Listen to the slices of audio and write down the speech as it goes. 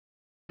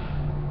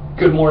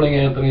Good morning,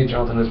 Anthony.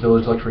 Jonathan is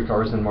Village Luxury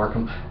Cars in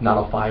Markham,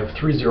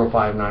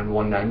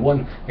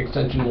 905-305-9191,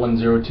 extension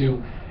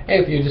 102.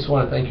 Anthony, I just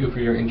want to thank you for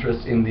your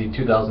interest in the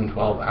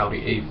 2012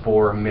 Audi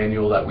A4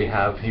 manual that we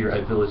have here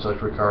at Village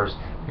Luxury Cars.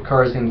 The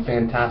car is in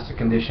fantastic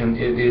condition.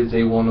 It is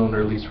a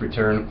one-owner lease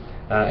return.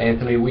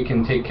 Anthony, we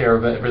can take care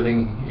of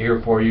everything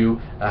here for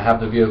you, have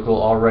the vehicle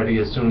all ready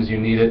as soon as you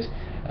need it.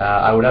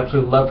 I would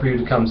absolutely love for you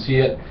to come see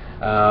it.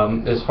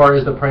 As far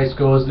as the price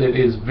goes, it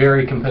is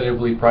very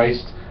competitively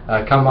priced.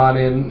 Come on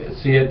in,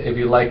 see it. If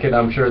you like it,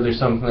 I'm sure there's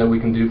something that we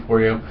can do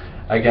for you.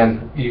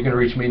 Again, you can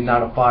reach me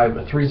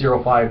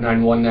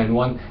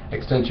 905-305-9191,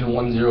 extension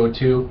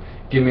 102.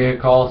 Give me a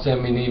call,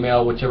 send me an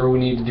email, whichever we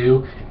need to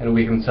do, and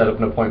we can set up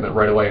an appointment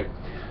right away.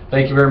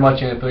 Thank you very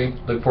much, Anthony.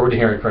 Look forward to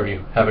hearing from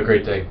you. Have a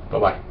great day.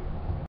 Bye-bye.